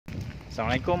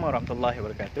Assalamualaikum warahmatullahi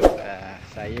wabarakatuh.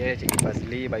 Saya Cikgoo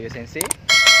Fazlie Biosensei.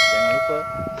 Jangan lupa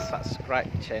subscribe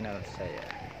channel saya.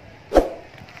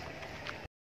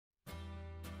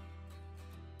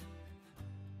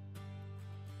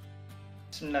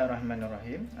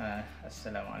 Bismillahirrahmanirrahim.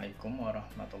 Assalamualaikum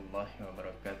warahmatullahi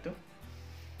wabarakatuh.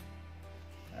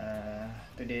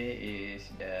 Today is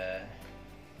the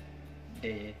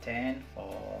day 10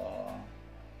 for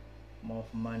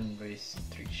movement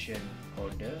restriction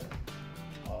order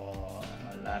or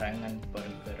larangan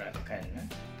pergerakan,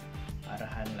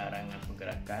 arahan larangan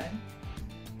pergerakan.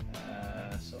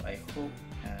 So I hope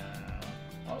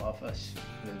all of us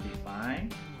will be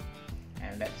fine,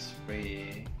 and let's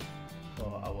pray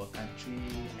for our country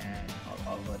and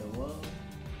all over the world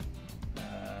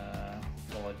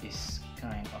for this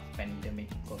kind of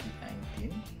pandemic COVID-19.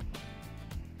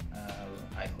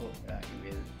 I hope it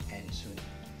will end soon.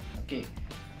 Okay,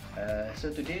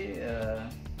 so today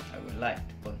I would like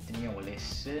to continue our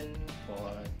lesson for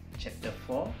chapter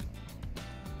 4,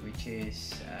 which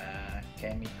is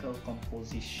chemical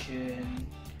composition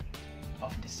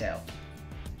of the cell.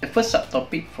 The first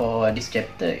subtopic for this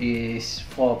chapter is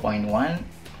 4.1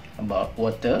 about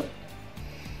water.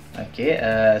 Okay,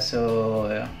 so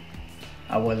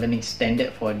our learning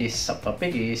standard for this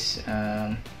subtopic is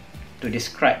to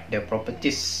describe the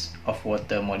properties of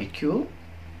water molecule.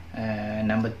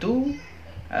 Number 2,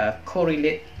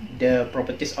 correlate the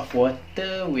properties of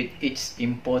water with its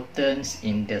importance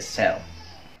in the cell.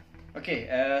 Okay,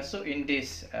 so in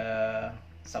this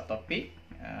subtopic,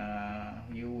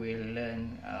 you will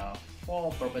learn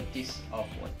 4 properties of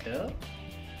water.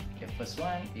 The first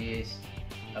one is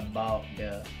about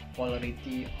the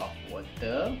polarity of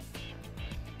water.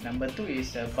 Number 2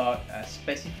 is about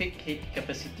specific heat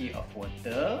capacity of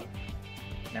water.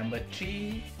 Number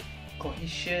 3,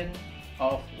 cohesion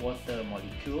of water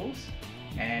molecules.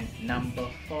 And number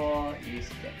 4 is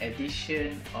the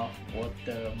adhesion of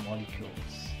water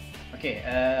molecules. Okay,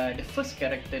 the first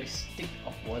characteristic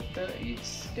of water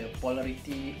is the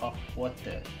polarity of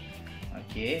water.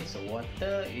 Okay, so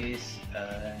water is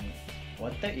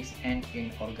an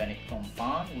inorganic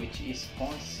compound which is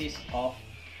consists of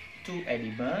 2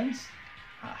 elements,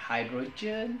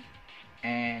 hydrogen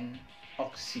and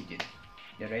oxygen.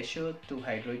 The ratio 2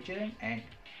 hydrogen and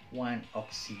 1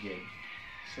 oxygen.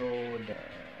 So the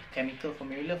chemical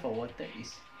formula for water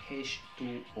is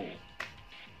H2O.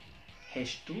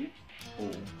 H2O.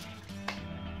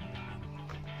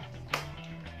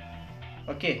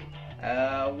 Okay,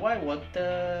 why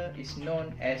water is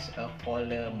known as a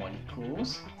polar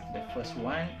molecules? The first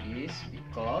one is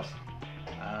because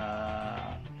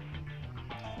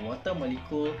water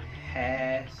molecule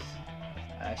has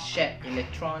a shared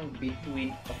electron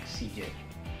between oxygen.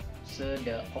 So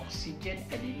the oxygen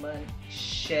element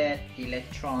shared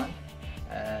electron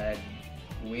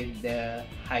with the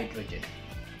hydrogen.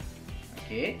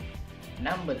 Okay.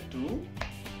 Number 2,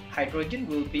 hydrogen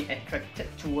will be attracted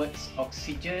towards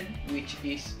oxygen, which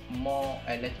is more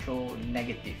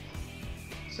electronegative.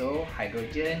 So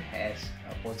hydrogen has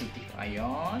a positive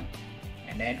ion,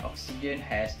 and then oxygen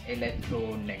has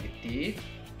electronegative.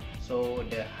 So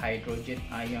the hydrogen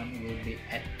ion will be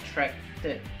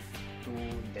attracted to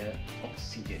the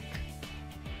oxygen.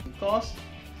 Because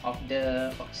of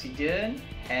the oxygen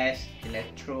has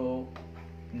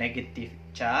electronegative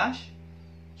charge,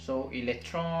 so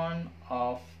electron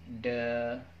of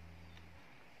the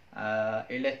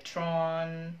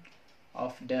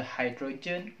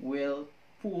hydrogen will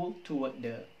pull toward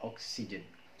the oxygen.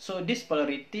 So this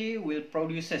polarity will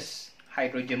produces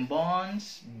hydrogen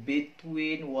bonds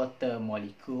between water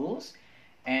molecules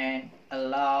and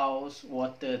allows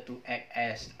water to act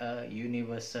as a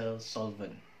universal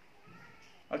solvent.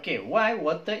 Okay, why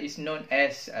water is known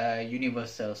as a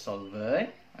universal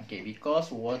solvent? Okay,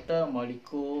 because water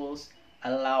molecules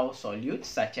allow solutes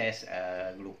such as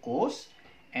glucose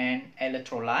and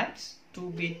electrolytes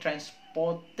to be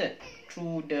transported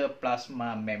through the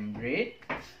plasma membrane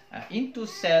into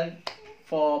cell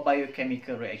for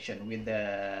biochemical reaction with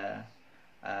the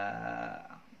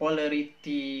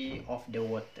polarity of the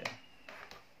water.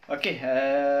 Okay,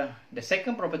 the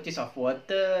second properties of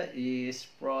water is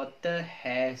water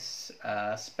has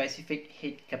a specific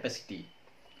heat capacity.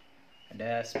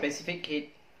 The specific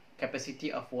heat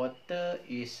capacity of water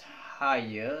is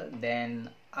higher than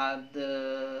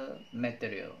other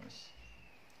materials.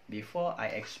 Before I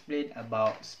explain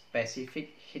about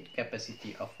specific heat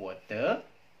capacity of water,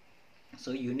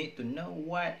 so you need to know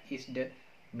what is the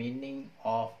meaning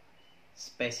of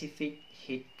specific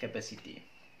heat capacity.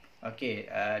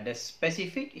 Okay, the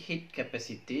specific heat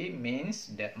capacity means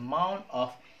the amount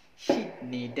of heat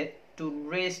needed to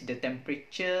raise the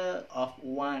temperature of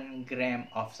 1 gram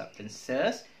of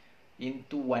substances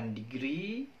into 1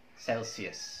 degree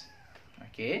Celsius.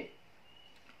 Okay.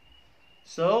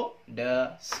 So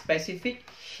the specific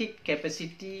heat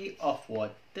capacity of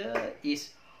water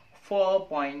is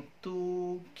 4.2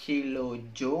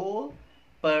 kilojoule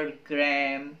per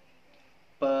gram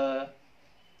per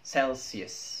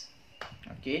Celsius.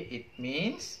 Okay, it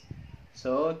means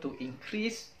so to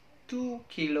increase 2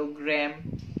 kilogram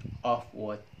of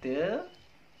water,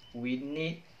 we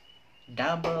need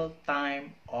double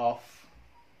time of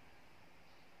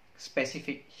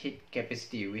specific heat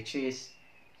capacity, which is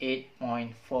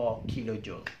 8.4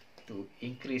 kilojoule to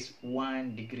increase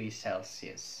 1 degree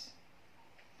Celsius.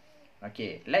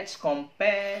 Okay, let's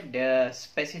compare the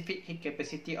specific heat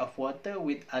capacity of water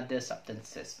with other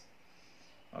substances.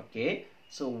 Okay,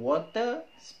 so water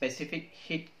specific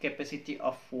heat capacity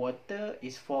of water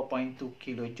is 4.2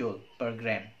 kilojoule per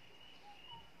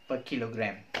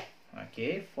kilogram.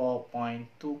 Okay,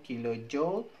 4.2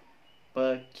 kilojoule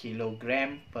per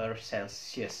kilogram per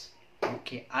Celsius.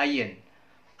 Okay, iron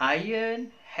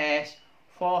has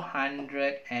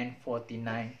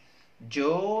 449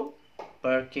 joule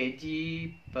per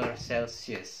kg per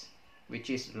Celsius, which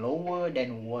is lower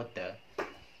than water.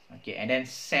 Okay, and then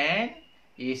sand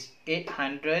is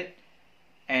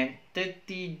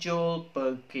 830 joule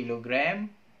per kilogram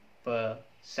per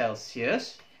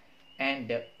Celsius, and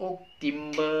the oak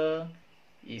timber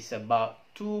is about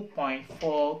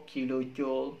 2.4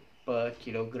 kilojoule per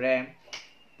kilogram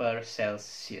per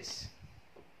Celsius.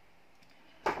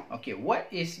 Okay, what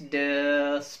is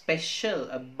the special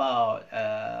about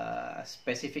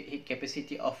specific heat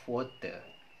capacity of water?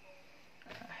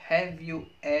 Have you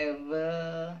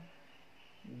ever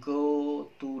go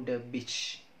to the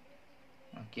beach?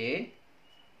 Okay,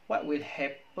 what will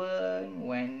happen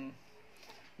when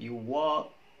you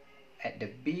walk at the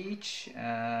beach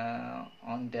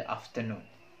on the afternoon?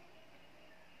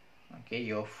 Okay,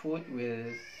 your foot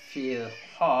will feel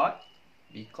hot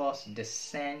because the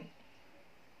sand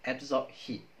absorb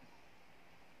heat.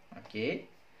 Okay,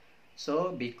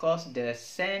 so because the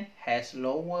sand has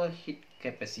lower heat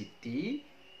capacity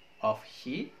of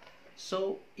heat,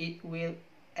 so it will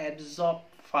absorb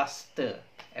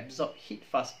heat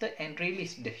faster and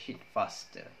release the heat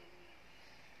faster.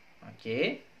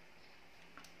 Okay,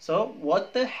 so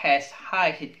water has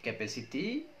high heat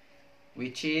capacity,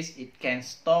 which is it can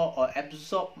store or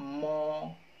absorb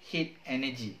more heat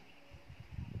energy.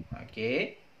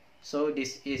 Okay, so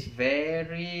this is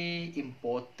very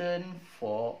important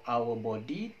for our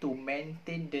body to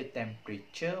maintain the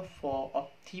temperature for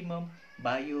optimum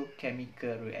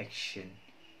biochemical reaction.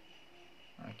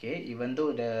 Okay, even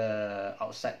though the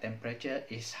outside temperature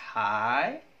is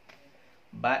high,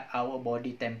 but our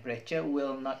body temperature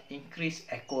will not increase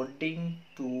according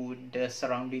to the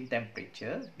surrounding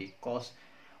temperature, because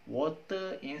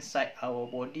water inside our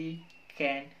body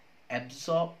can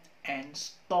absorb and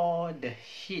store the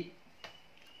heat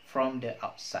from the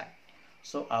outside.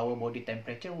 So our body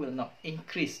temperature will not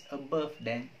increase above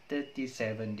than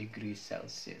 37 degrees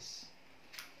Celsius.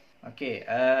 Okay,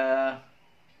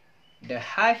 the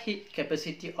high heat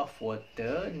capacity of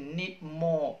water need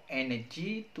more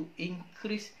energy to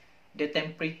increase the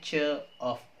temperature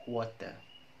of water.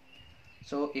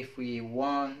 So if we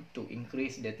want to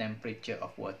increase the temperature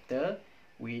of water,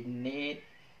 we need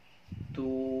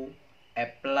to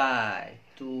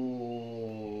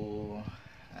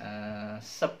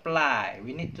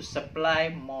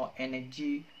supply more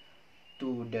energy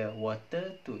to the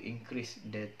water to increase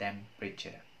the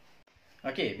temperature.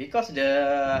 Okay, because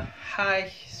the high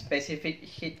specific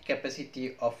heat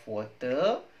capacity of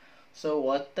water, so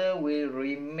water will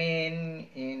remain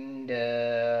in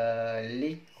the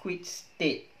liquid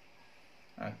state.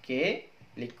 Okay,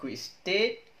 liquid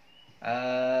state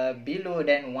below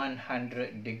than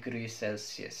 100 degrees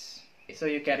Celsius. So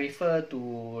you can refer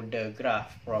to the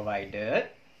graph provided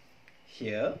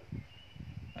here.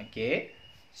 Okay,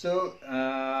 so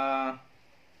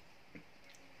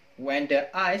when the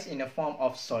ice in the form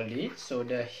of solid, so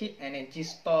the heat energy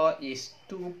stored is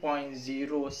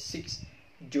 2.06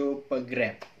 joule per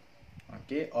gram.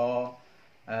 Okay, or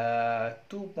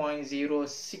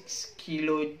 2.06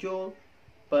 kilojoule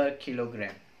per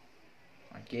kilogram.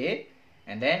 Okay,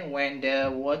 and then when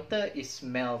the water is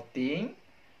melting,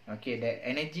 okay, the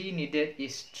energy needed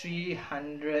is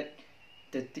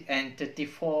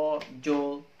 334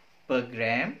 joule per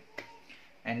gram,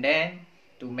 and then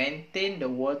to maintain the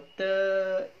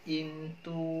water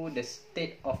into the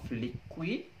state of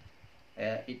liquid,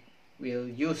 it will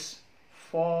use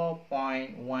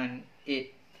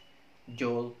 4.18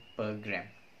 joule per gram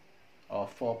or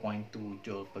 4.2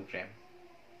 joule per gram.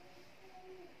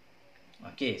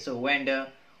 Okay, so when the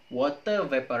water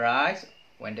vaporizes,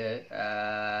 when the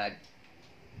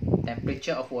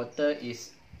temperature of water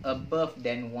is above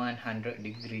than 100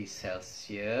 degrees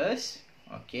Celsius,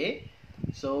 okay,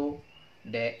 so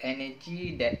the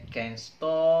energy that can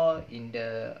store in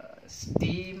the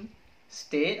steam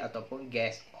state ataupun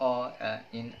gas or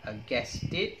in a gas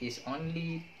state is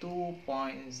only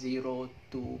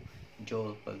 2.02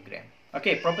 joule per gram.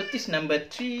 Okay, properties number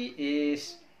 3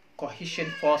 is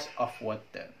cohesion force of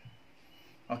water.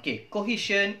 Okay,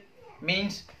 cohesion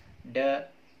means the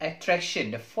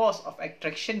attraction, the force of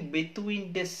attraction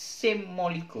between the same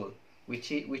molecule,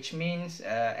 which means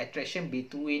attraction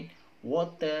between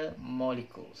water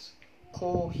molecules.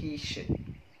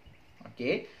 Cohesion.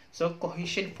 Okay, so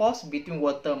cohesion force between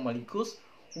water molecules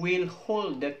will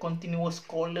hold the continuous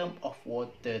column of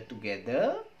water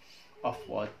together,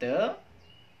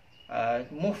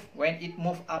 when it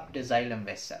move up the xylem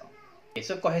vessel. Okay,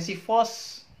 so cohesive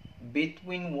force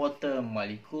between water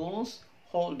molecules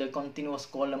hold the continuous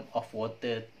column of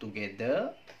water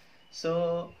together.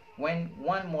 So when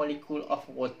one molecule of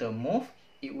water move,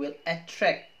 it will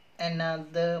attract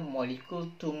another molecule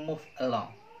to move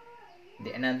along.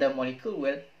 The another molecule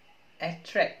will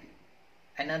attract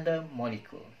another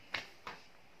molecule.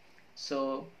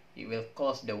 So it will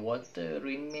cause the water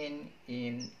remain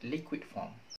in liquid form.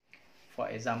 For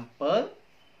example,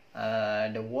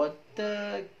 the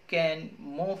water can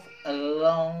move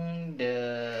along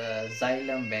the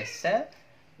xylem vessel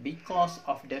because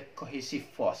of the cohesive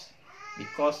force,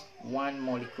 because one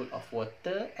molecule of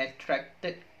water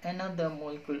attracted another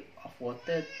molecule of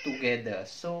water together.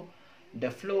 So the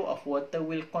flow of water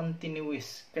will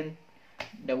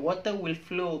the water will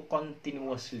flow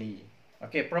continuously.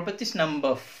 Okay, properties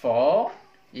number 4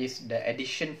 is the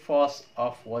addition force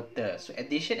of water. So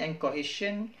addition and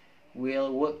cohesion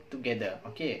will work together.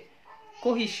 Okay,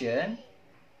 cohesion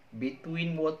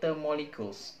between water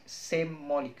molecules, same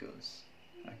molecules.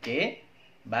 Okay,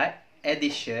 but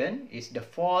addition is the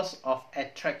force of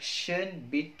attraction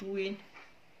between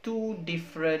two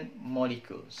different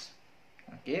molecules.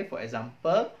 Okay, for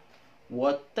example,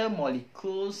 water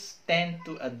molecules tend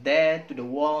to adhere to the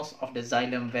walls of the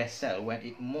xylem vessel when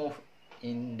it moves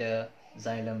in the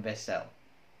xylem vessel.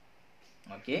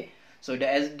 Okay, so the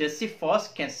adhesive force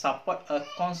can support a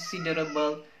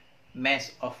considerable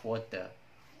mass of water.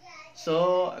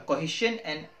 So cohesion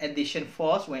and addition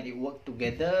force, when it work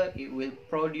together, it will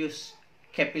produce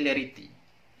capillary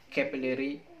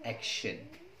action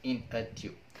in a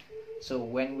tube. So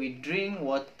when we drink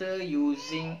water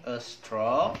using a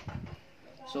straw,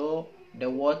 so the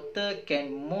water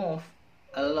can move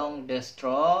along the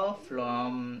straw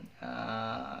from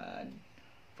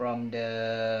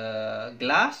the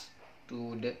glass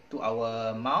to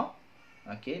our mouth,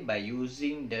 okay, by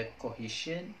using the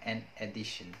cohesion and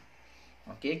addition.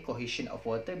 Okay, cohesion of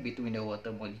water between the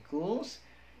water molecules,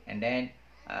 and then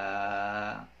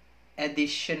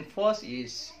addition force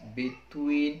is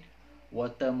between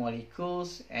water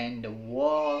molecules and the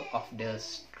wall of the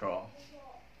straw.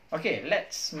 Okay,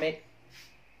 let's make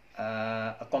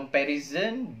a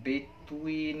comparison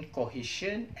between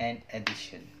cohesion and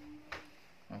addition.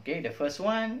 Okay, the first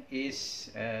one is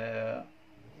the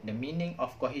meaning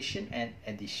of cohesion and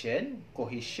addition.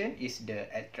 Cohesion is the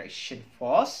attraction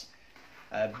force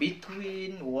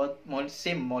between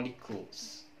same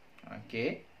molecules.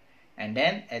 Okay, and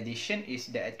then addition is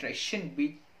the attraction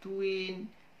between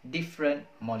different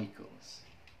molecules.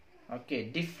 Okay,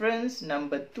 difference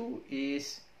number 2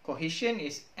 is cohesion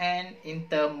is an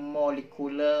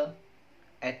intermolecular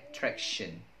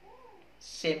attraction,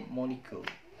 same molecule.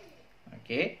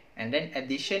 Okay, and then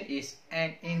addition is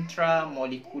an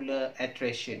intramolecular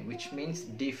attraction, which means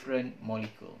different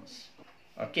molecules.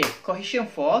 Okay, cohesion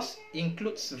force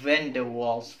includes van der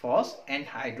Waals force and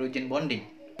hydrogen bonding.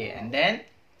 Okay, and then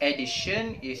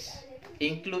addition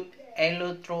include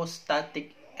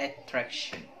electrostatic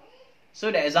attraction.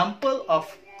 So the example of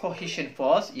cohesion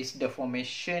force is the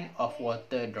formation of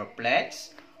water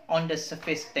droplets on the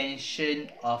surface tension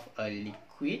of a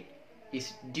liquid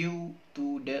is due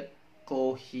to the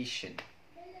cohesion.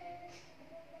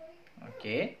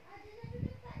 Okay,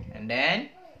 and then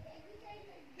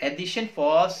addition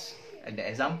force, the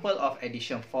example of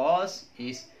addition force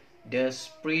is the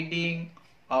spreading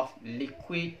of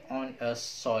liquid on a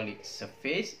solid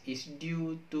surface is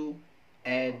due to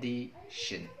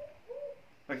addition.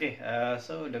 Okay,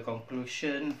 so the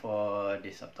conclusion for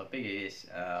this subtopic is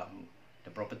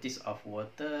the properties of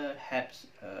water helps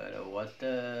the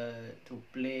water to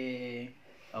play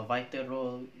a vital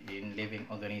role in living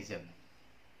organism.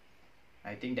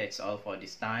 I think that's all for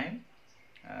this time.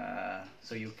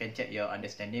 So you can check your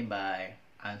understanding by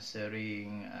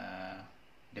answering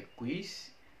the quiz.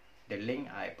 The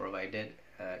link I provided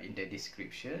in the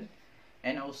description.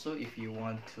 And also, if you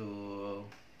want to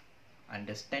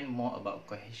understand more about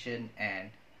cohesion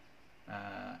and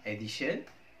addition,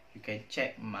 you can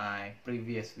check my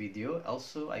previous video.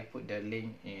 Also, I put the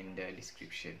link in the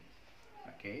description.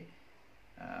 Okay,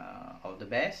 all the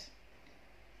best.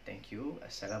 Thank you.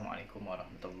 Assalamualaikum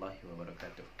warahmatullahi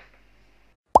wabarakatuh.